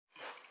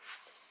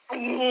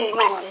Almost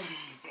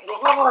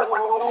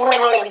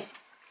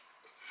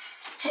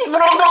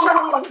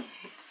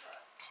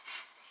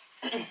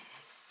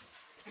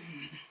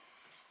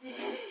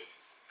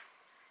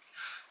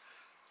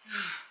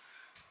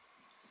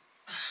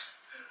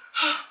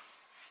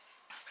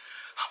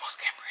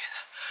can't breathe.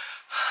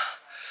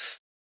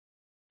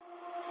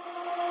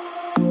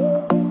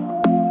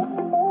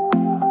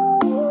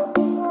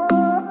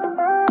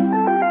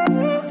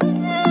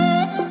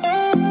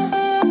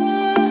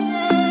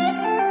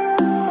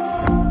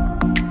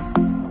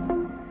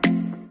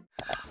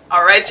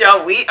 All right,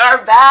 y'all, we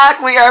are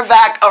back. We are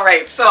back. All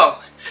right, so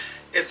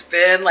it's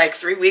been like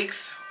 3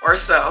 weeks or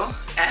so,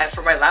 and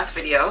for my last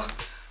video,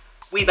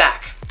 we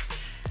back.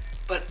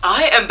 But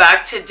I am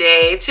back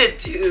today to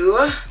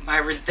do my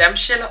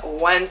redemption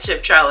 1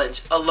 chip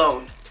challenge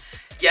alone.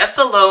 Yes,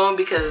 alone,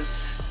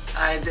 because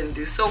I didn't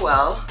do so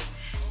well.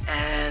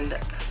 And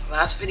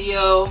last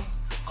video,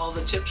 all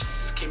the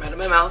chips came out of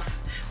my mouth,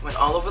 went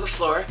all over the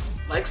floor,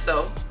 like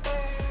so.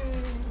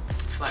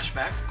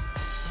 Flashback.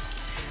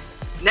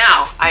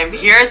 Now, I'm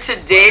here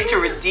today to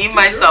redeem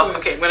myself.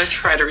 Okay, I'm gonna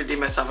try to redeem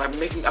myself. I'm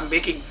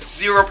making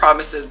 0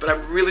 promises, but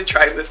I'm really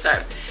trying this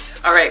time.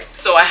 All right,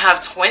 so I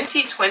have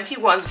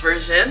 2021's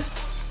version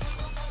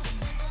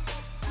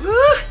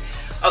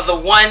of the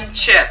 1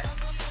 chip.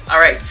 All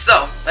right,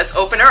 so let's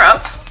open her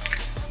up.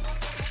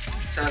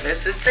 So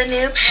this is the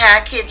new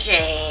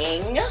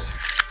packaging.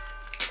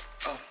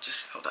 Oh,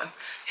 just hold on.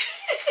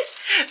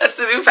 That's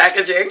the new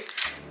packaging.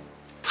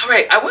 All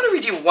right, I want to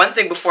read you one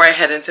thing before I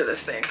head into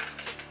this thing.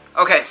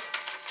 Okay,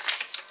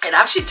 it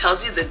actually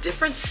tells you the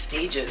different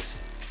stages.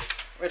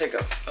 Where'd it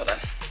go? Hold on.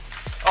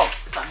 Oh,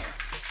 it's on here.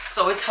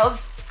 So it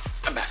tells,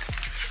 I'm back.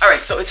 All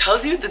right, so it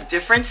tells you the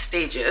different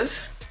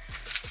stages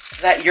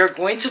that you're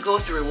going to go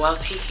through while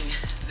taking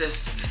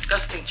this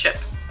disgusting chip,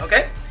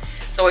 okay?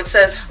 So it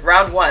says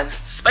round 1,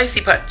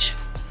 spicy punch.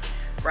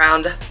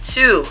 Round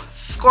 2,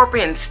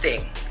 scorpion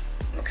sting,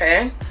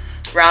 okay?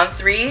 Round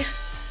 3,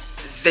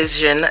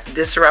 vision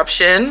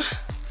disruption.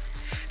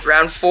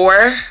 Round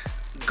 4,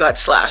 gut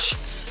slash.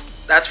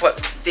 That's what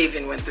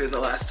David went through the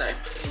last time.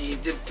 He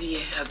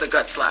had the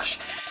gut slash.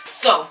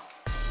 So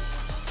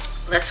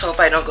let's hope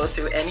I don't go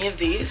through any of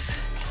these.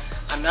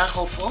 I'm not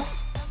hopeful.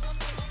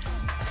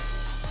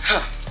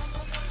 Huh.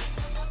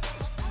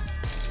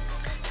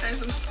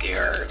 Guys, I'm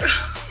scared.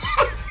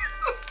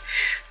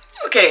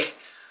 Okay.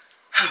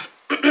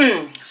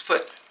 Let's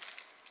put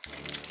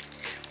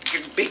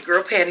your big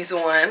girl panties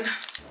on.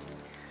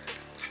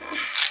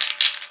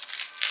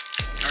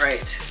 All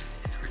right.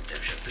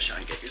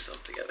 Vishaun, get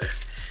yourself together.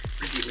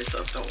 Redeem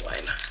yourself, don't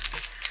whine.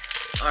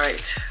 All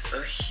right,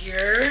 so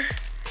here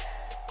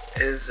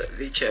is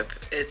the chip.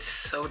 It's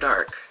so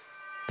dark.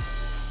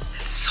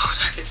 It's so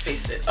dark, it's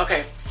pasted.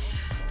 Okay.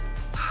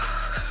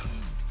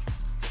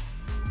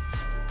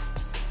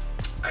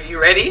 Are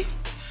you ready?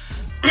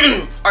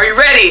 Are you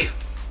ready?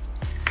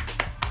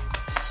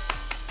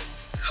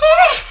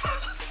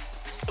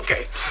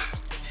 Okay.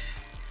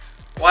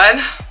 1.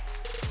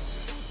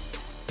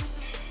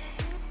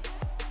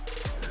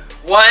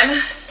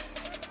 1.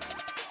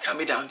 Count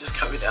me down, just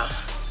count me down.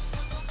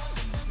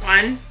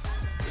 1,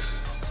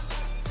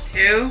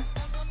 2,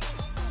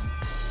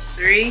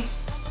 3,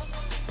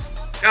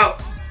 go.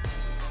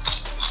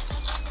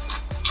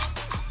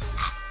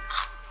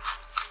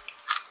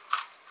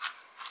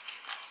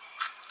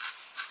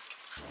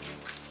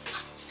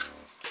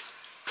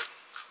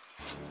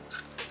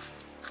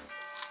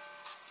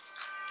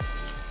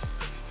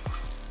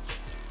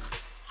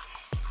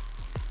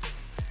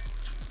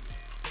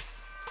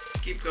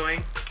 Keep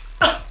going.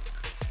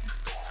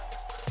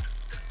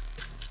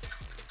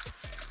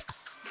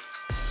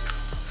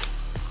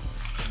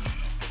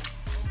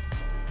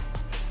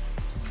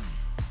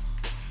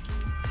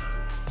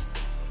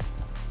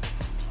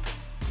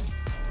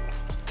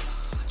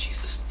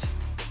 Jesus.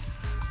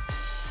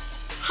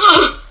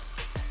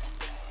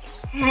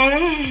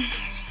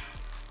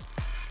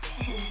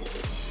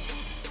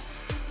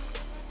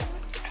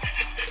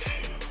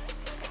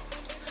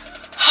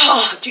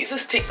 Oh,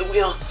 Jesus, take the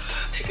wheel.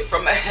 Take it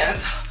from my hand.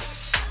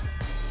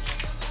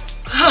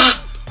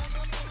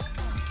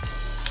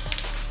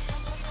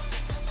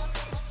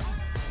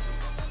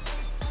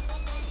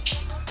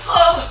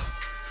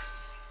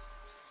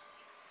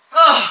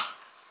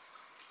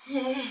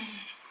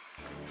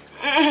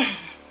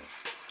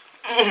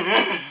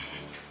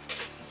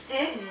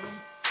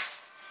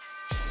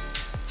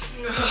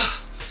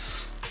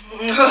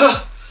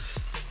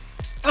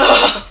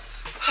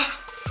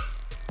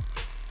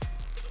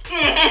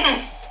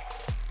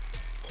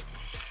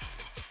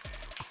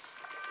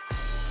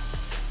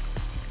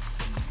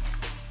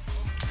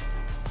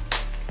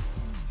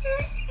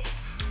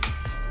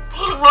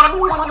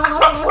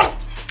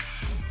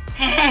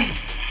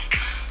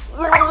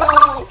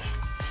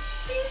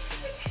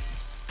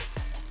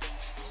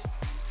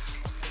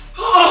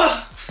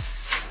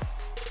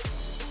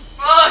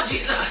 Oh,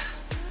 Jesus.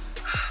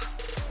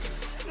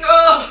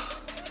 Oh.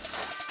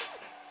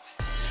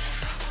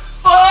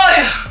 Oh,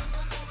 yeah.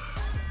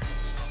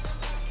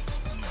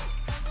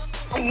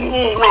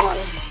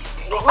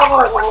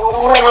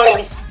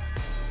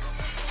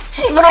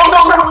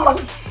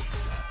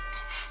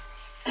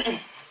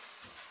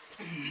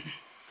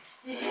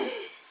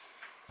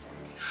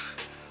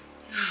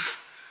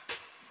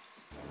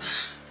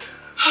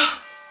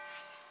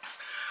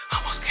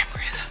 Almost can't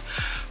breathe.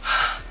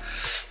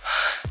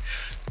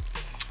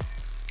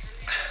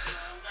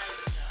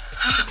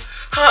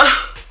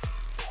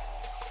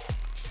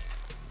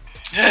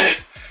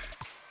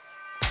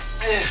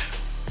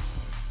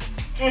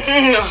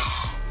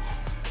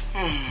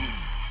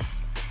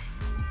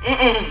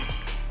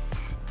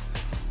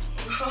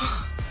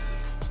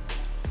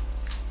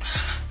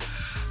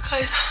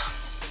 Guys,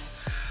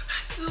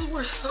 this is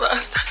worse than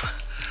last time.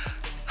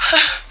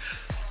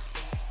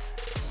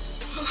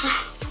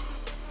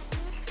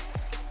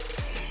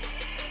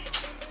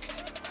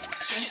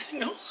 Is there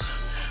anything else?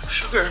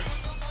 Sugar.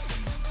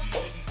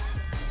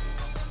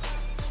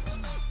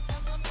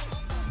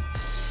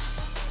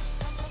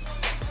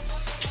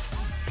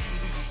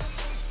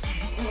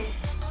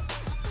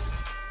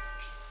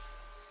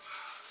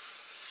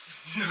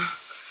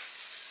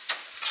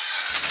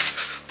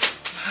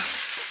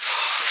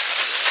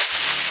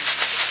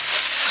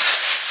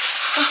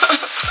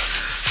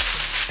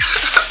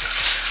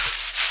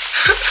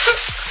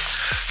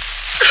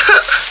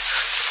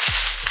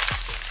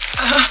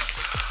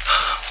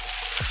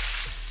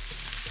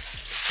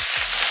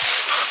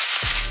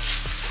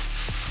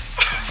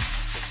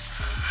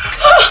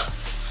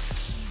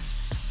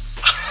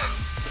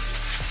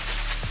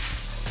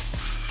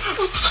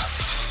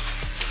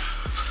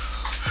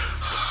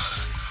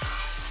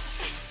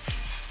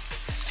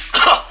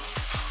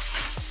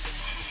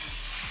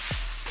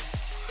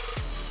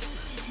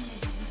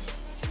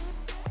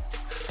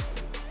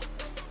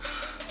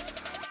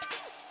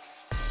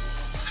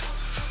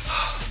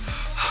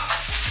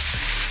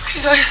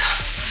 Okay, guys,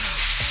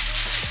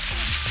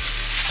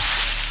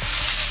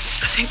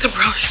 I think the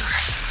brown sugar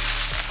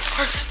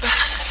works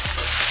best.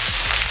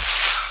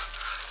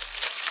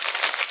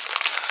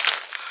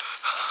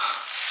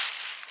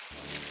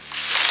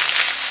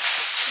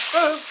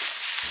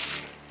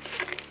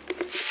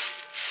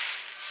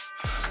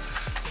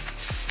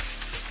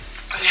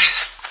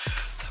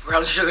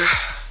 Brown sugar.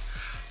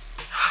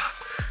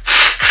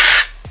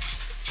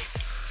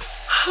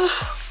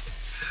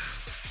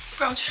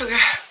 Brown sugar.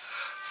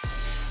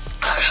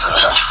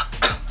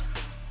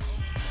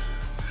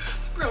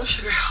 Brown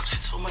sugar helped it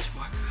so much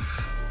more.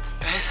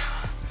 Guys,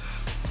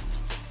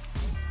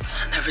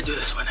 I'll never do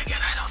this one again,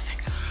 I don't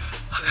think.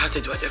 I'm gonna have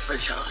to do a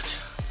different challenge.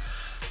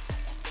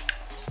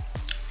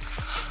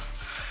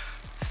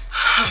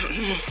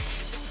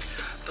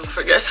 Don't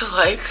forget to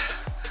like,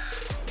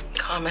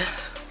 comment,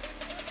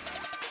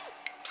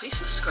 please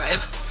subscribe.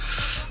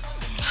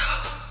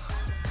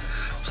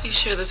 Please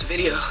share this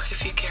video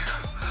if you care.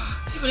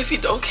 Even if you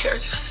don't care,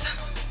 just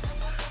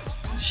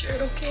share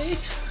it, okay?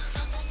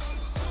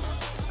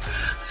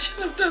 I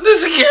shouldn't have done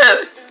this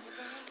again.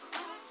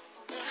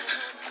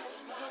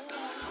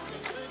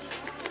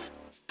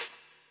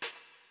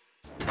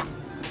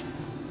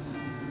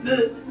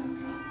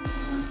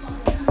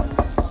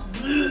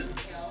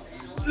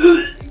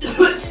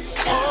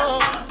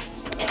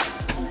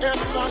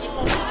 Everybody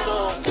wants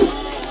to know.